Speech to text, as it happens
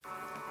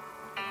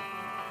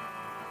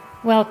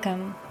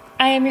Welcome.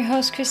 I am your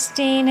host,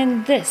 Christine,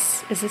 and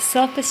this is the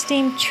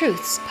Self-Esteem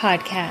Truths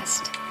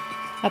Podcast,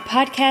 a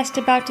podcast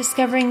about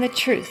discovering the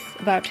truth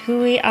about who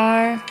we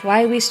are,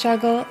 why we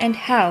struggle, and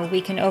how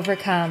we can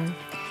overcome.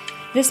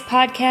 This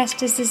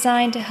podcast is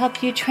designed to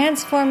help you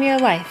transform your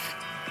life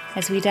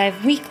as we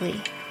dive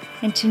weekly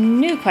into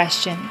new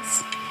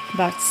questions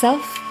about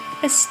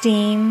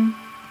self-esteem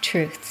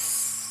truths.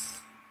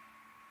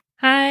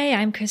 Hi,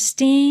 I'm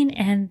Christine,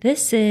 and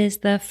this is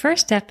the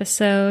first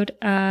episode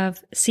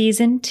of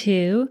Season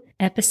 2,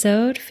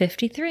 Episode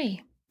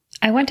 53.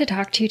 I want to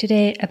talk to you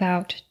today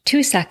about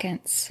 2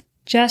 seconds.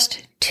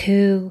 Just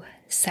 2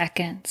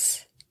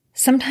 seconds.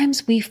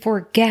 Sometimes we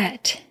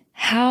forget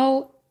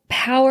how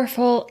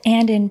powerful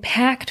and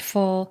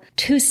impactful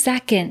 2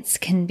 seconds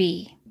can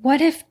be.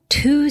 What if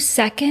 2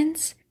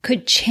 seconds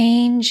could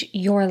change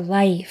your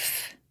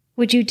life?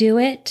 Would you do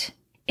it?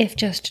 If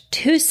just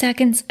 2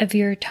 seconds of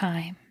your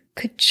time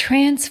could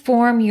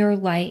transform your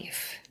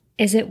life,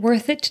 is it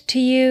worth it to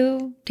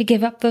you to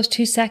give up those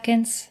 2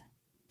 seconds?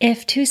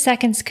 If 2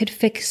 seconds could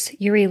fix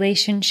your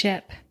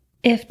relationship,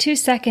 if 2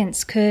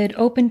 seconds could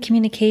open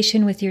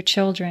communication with your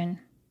children,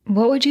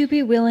 what would you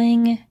be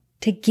willing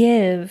to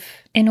give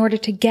in order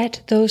to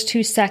get those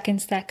 2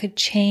 seconds that could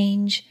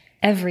change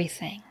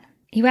everything?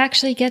 You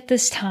actually get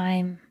this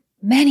time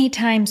many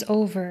times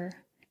over,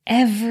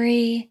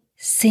 every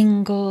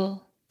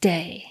single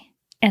day.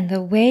 And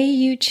the way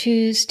you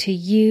choose to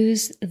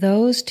use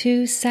those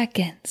 2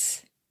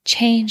 seconds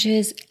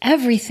changes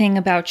everything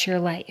about your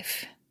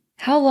life.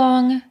 How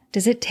long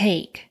does it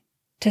take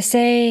to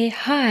say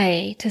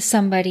hi to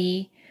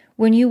somebody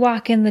when you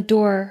walk in the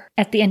door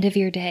at the end of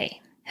your day?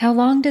 How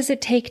long does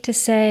it take to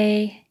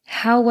say,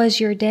 how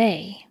was your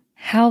day?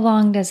 How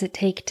long does it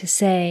take to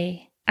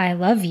say, I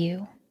love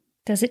you?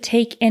 Does it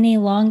take any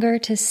longer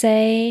to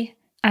say,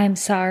 I'm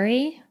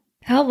sorry?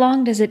 How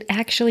long does it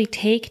actually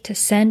take to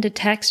send a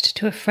text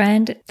to a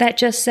friend that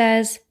just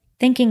says,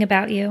 thinking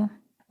about you,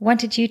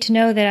 wanted you to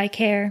know that I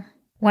care,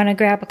 want to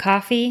grab a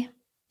coffee?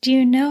 Do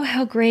you know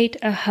how great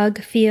a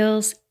hug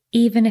feels,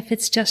 even if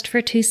it's just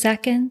for 2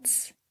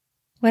 seconds?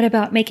 What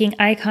about making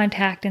eye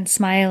contact and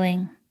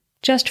smiling,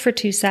 just for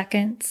 2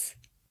 seconds?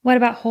 What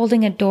about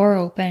holding a door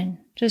open,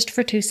 just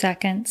for 2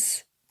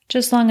 seconds,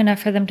 just long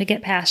enough for them to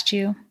get past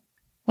you?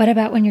 What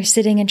about when you're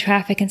sitting in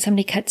traffic and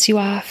somebody cuts you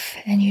off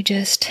and you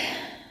just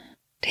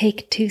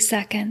take 2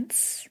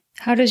 seconds?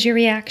 How does your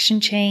reaction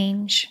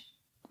change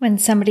when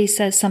somebody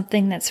says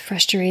something that's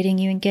frustrating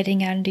you and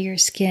getting out into your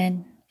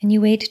skin, and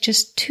you wait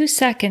just 2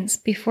 seconds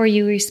before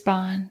you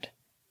respond?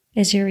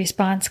 Is your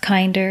response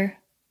kinder?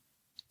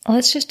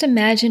 Let's just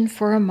imagine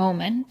for a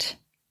moment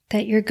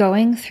that you're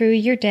going through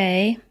your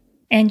day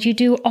and you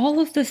do all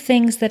of the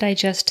things that I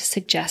just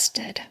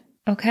suggested,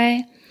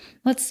 okay?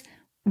 Let's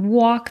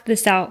walk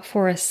this out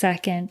for a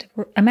second.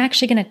 I'm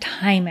actually going to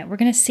time it. We're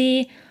going to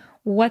see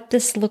what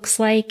this looks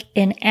like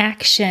in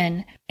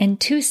action in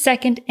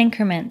 2-second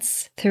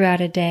increments throughout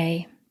a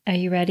day. Are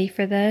you ready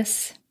for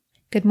this?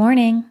 Good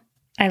morning.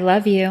 I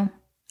love you.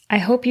 I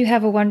hope you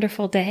have a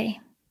wonderful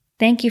day.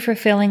 Thank you for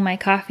filling my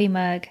coffee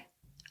mug.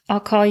 I'll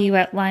call you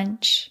at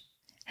lunch.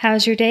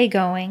 How's your day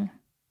going?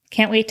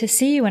 Can't wait to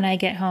see you when I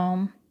get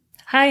home.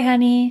 Hi,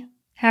 honey.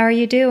 How are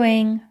you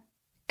doing?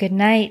 Good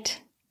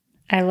night.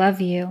 I love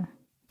you.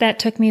 That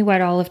took me,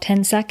 all of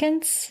 10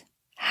 seconds?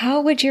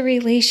 How would your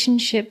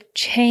relationship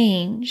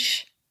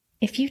change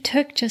if you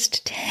took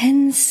just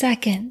 10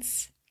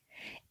 seconds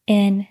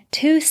in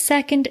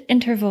 2-second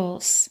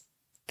intervals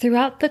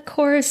throughout the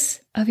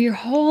course of your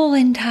whole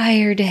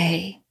entire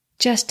day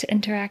just to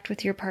interact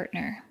with your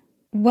partner?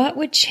 What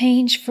would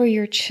change for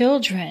your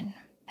children?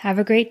 Have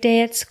a great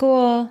day at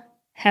school.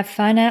 Have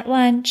fun at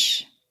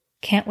lunch.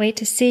 Can't wait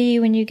to see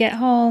you when you get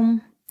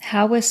home.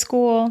 How was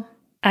school?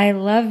 I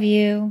love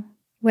you.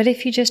 What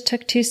if you just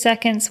took 2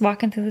 seconds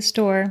walking through the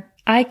store?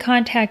 Eye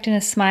contact and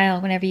a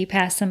smile whenever you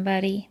pass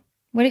somebody.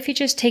 What if you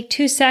just take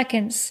 2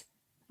 seconds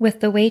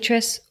with the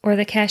waitress or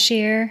the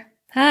cashier?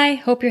 Hi,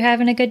 hope you're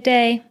having a good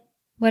day.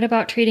 What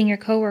about treating your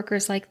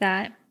coworkers like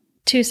that?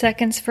 2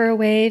 seconds for a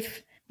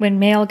wave when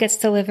mail gets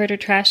delivered or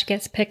trash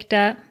gets picked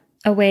up.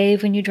 A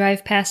wave when you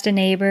drive past a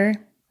neighbor.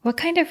 What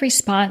kind of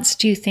response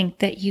do you think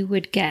that you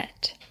would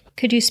get?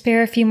 Could you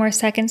spare a few more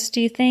seconds,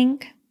 do you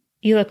think?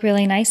 You look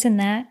really nice in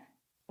that.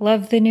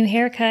 Love the new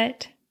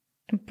haircut.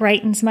 It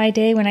brightens my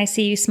day when I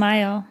see you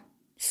smile.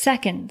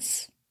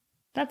 Seconds.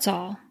 That's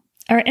all.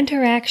 Our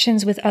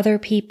interactions with other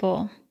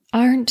people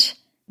aren't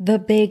the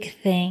big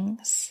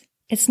things.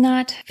 It's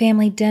not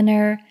family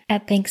dinner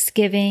at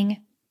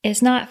Thanksgiving.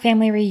 It's not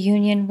family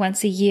reunion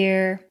once a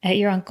year at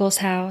your uncle's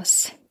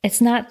house.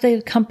 It's not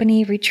the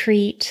company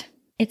retreat.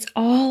 It's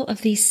all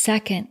of these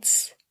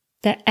seconds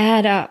that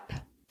add up.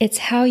 It's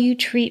how you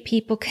treat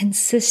people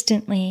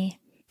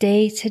consistently,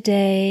 day to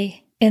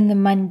day, in the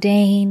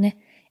mundane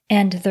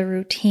and the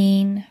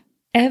routine.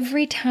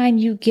 Every time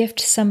you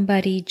gift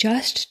somebody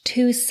just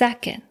 2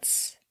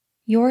 seconds,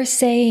 you're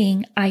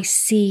saying, I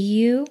see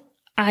you,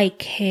 I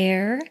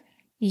care,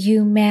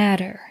 you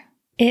matter.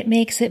 It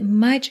makes it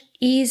much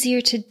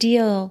easier to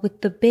deal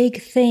with the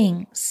big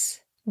things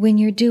when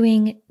you're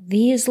doing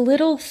these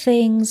little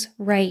things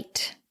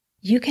right,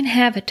 you can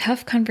have a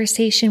tough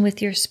conversation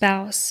with your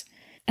spouse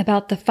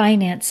about the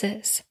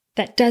finances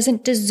that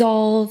doesn't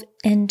dissolve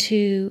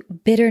into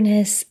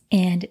bitterness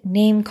and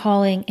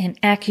name-calling and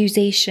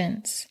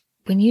accusations.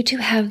 When you two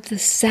have the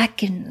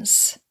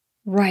seconds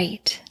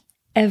right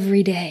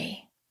every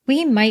day,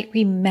 we might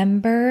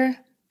remember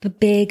the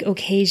big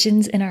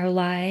occasions in our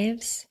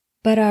lives,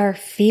 but our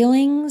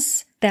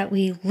feelings that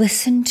we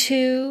listen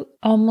to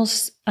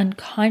almost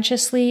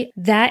unconsciously,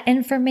 that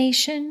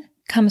information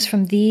comes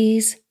from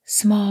these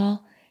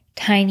small,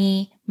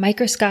 tiny,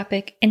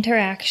 microscopic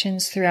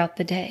interactions throughout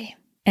the day.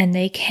 And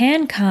they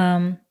can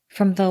come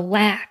from the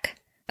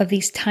lack of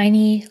these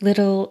tiny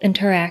little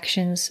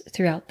interactions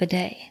throughout the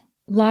day.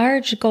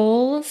 Large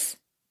goals,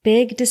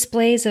 big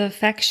displays of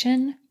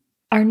affection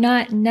are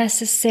not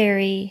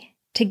necessary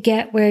to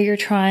get where you're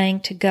trying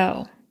to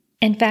go.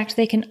 In fact,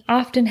 they can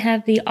often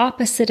have the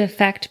opposite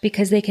effect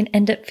because they can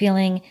end up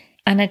feeling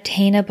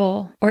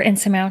unattainable or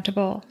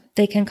insurmountable.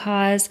 They can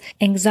cause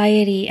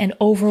anxiety and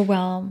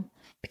overwhelm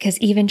because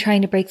even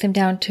trying to break them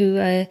down to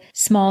a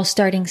small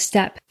starting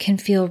step can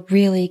feel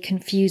really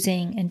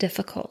confusing and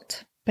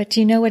difficult. But do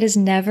you know what is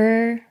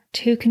never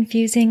too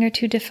confusing or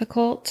too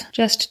difficult?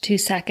 Just 2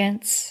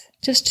 seconds.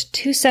 Just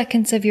 2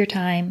 seconds of your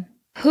time.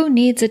 Who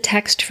needs a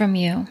text from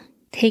you?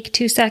 Take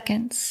 2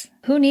 seconds.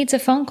 Who needs a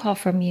phone call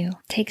from you?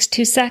 Takes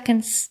 2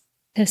 seconds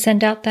to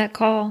send out that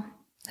call.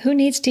 Who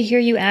needs to hear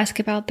you ask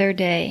about their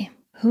day?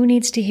 Who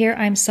needs to hear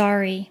I'm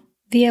sorry?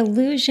 The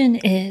illusion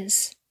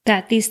is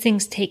that these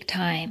things take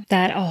time,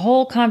 that a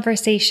whole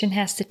conversation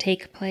has to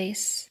take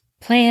place.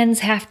 Plans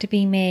have to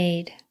be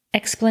made.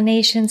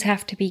 Explanations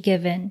have to be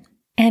given.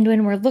 And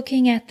when we're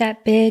looking at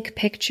that big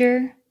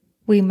picture,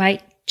 we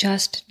might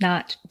just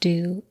not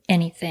do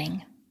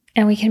anything.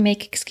 And we can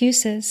make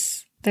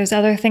excuses. There's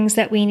other things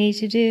that we need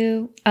to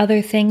do,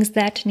 other things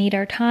that need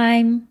our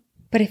time.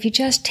 But if you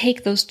just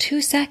take those 2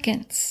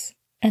 seconds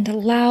and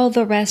allow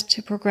the rest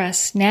to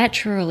progress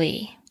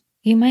naturally,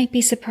 you might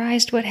be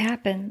surprised what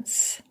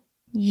happens.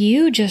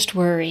 You just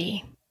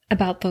worry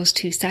about those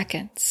 2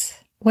 seconds.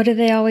 What do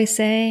they always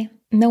say?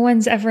 No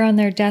one's ever on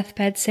their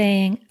deathbed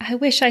saying, I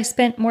wish I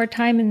spent more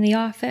time in the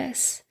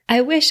office.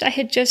 I wish I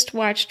had just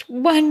watched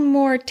one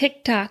more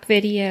TikTok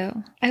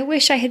video. I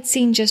wish I had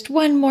seen just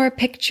one more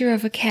picture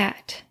of a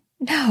cat.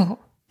 No,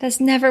 that's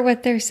never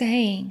what they're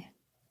saying.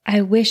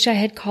 I wish I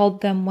had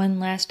called them one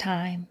last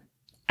time.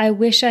 I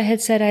wish I had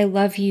said I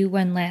love you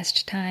one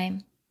last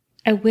time.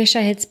 I wish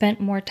I had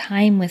spent more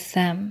time with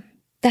them.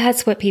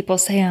 That's what people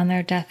say on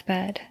their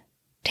deathbed.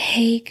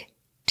 Take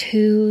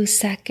 2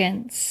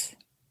 seconds.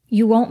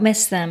 You won't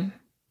miss them.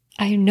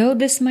 I know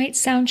this might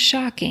sound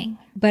shocking,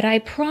 but I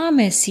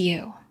promise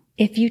you,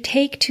 if you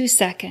take 2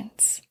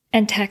 seconds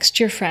and text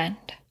your friend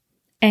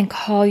and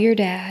call your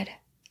dad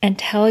and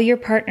tell your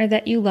partner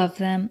that you love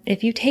them,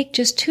 if you take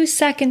just 2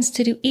 seconds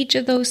to do each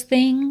of those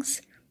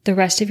things, the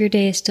rest of your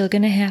day is still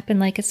going to happen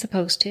like it's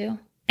supposed to.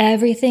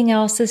 Everything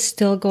else is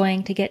still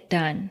going to get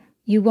done.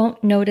 You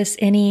won't notice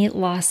any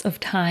loss of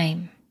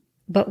time.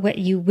 But what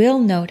you will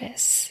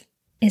notice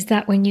is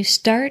that when you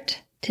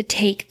start to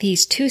take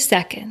these 2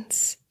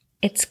 seconds,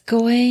 it's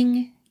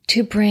going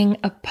to bring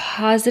a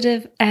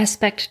positive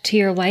aspect to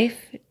your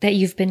life that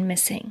you've been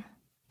missing.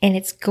 And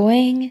it's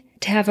going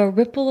to have a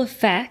ripple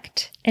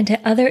effect into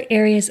other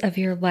areas of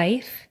your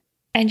life.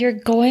 And you're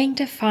going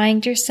to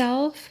find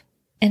yourself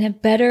in a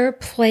better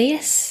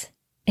place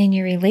in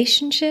your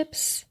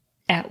relationships,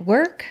 at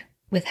work,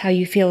 with how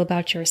you feel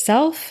about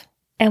yourself.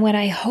 And what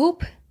I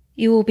hope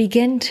you will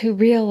begin to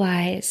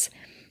realize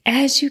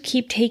as you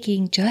keep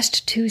taking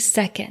just 2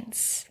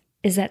 seconds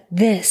is that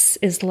this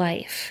is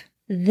life.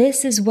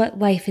 This is what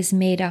life is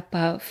made up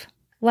of.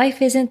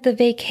 Life isn't the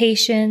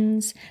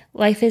vacations.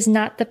 Life is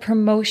not the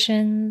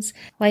promotions.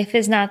 Life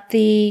is not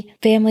the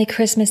family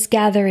Christmas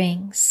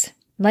gatherings.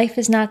 Life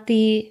is not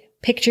the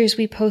pictures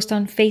we post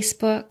on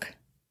Facebook.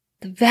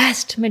 The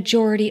vast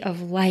majority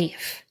of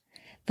life,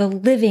 the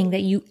living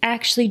that you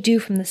actually do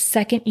from the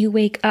second you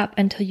wake up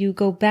until you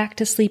go back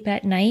to sleep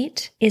at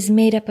night, is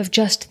made up of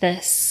just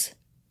this.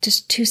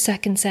 Just 2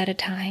 seconds at a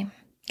time.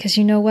 Because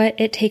you know what?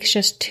 It takes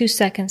just 2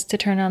 seconds to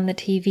turn on the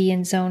TV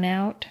and zone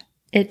out.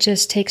 It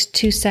just takes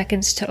 2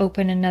 seconds to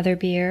open another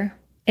beer.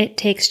 It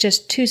takes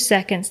just 2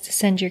 seconds to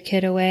send your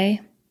kid away.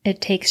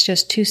 It takes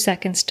just 2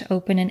 seconds to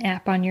open an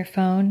app on your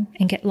phone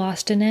and get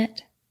lost in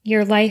it.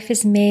 Your life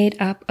is made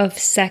up of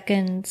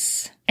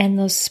seconds, and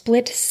those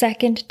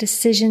split-second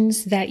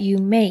decisions that you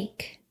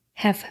make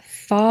have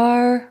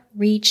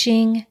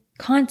far-reaching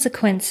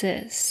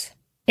consequences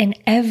in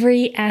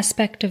every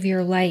aspect of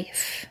your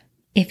life.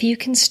 If you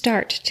can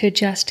start to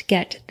just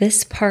get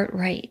this part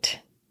right,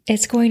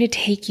 it's going to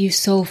take you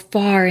so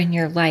far in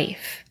your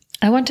life.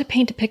 I want to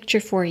paint a picture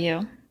for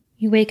you.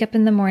 You wake up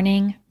in the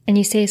morning and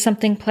you say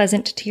something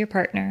pleasant to your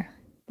partner.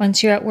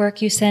 Once you're at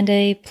work, you send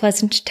a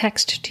pleasant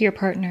text to your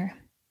partner.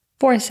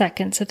 4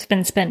 seconds have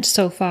been spent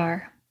so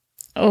far.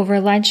 Over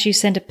lunch, you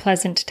send a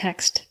pleasant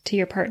text to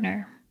your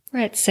partner. We're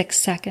at 6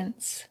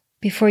 seconds.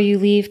 Before you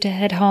leave to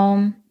head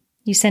home,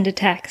 you send a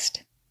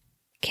text.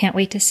 Can't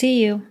wait to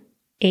see you.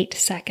 8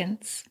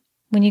 seconds.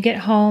 When you get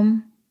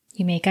home,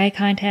 you make eye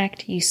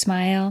contact, you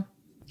smile.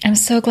 I'm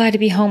so glad to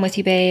be home with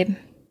you, babe.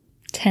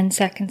 10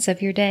 seconds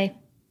of your day.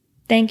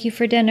 Thank you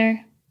for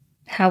dinner.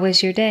 How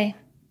was your day?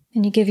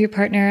 And you give your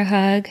partner a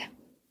hug.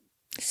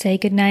 Say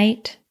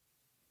goodnight.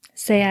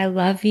 Say I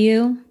love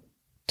you.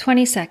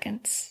 20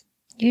 seconds.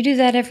 You do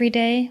that every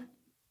day.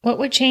 What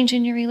would change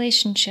in your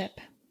relationship?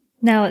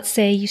 Now let's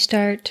say you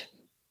start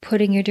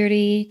putting your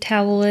dirty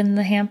towel in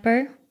the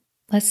hamper.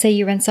 Let's say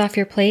you rinse off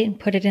your plate and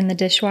put it in the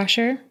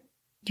dishwasher.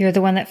 You're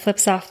the one that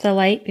flips off the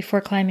light before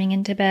climbing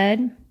into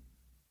bed.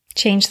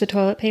 Change the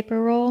toilet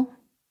paper roll.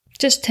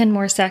 Just 10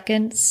 more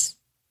seconds.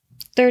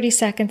 30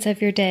 seconds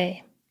of your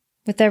day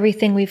with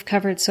everything we've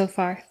covered so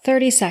far.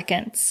 30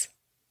 seconds.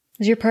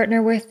 Is your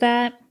partner worth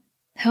that?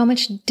 How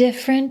much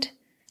different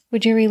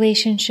would your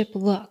relationship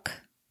look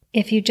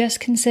if you just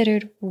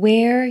considered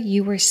where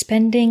you were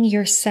spending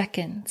your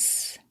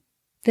seconds?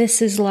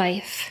 This is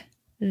life.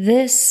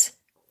 This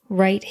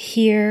right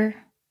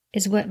here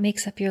is what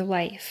makes up your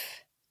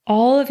life.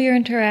 All of your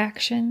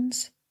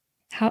interactions,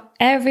 how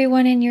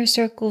everyone in your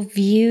circle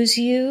views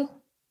you,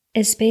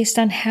 is based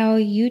on how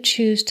you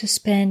choose to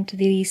spend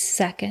these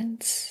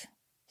seconds.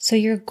 So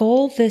your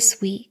goal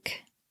this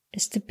week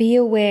is to be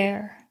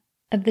aware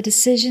of the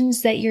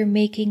decisions that you're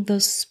making,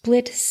 those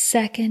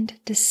split-second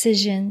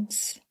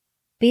decisions.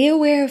 Be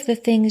aware of the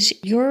things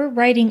you're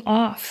writing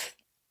off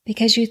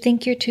because you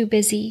think you're too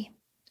busy,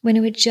 when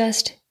it would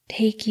just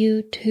take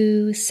you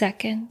 2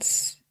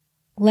 seconds.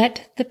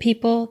 Let the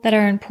people that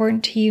are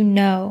important to you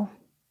know.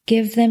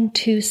 Give them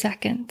 2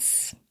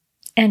 seconds.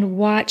 And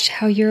watch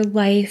how your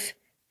life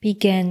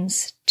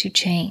begins to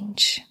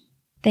change.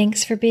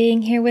 Thanks for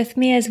being here with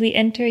me as we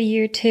enter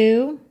year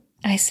 2.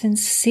 I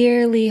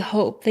sincerely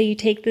hope that you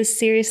take this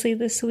seriously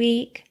this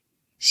week.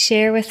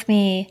 Share with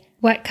me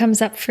what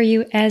comes up for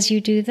you as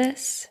you do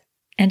this,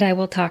 and I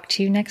will talk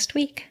to you next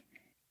week.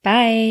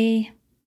 Bye.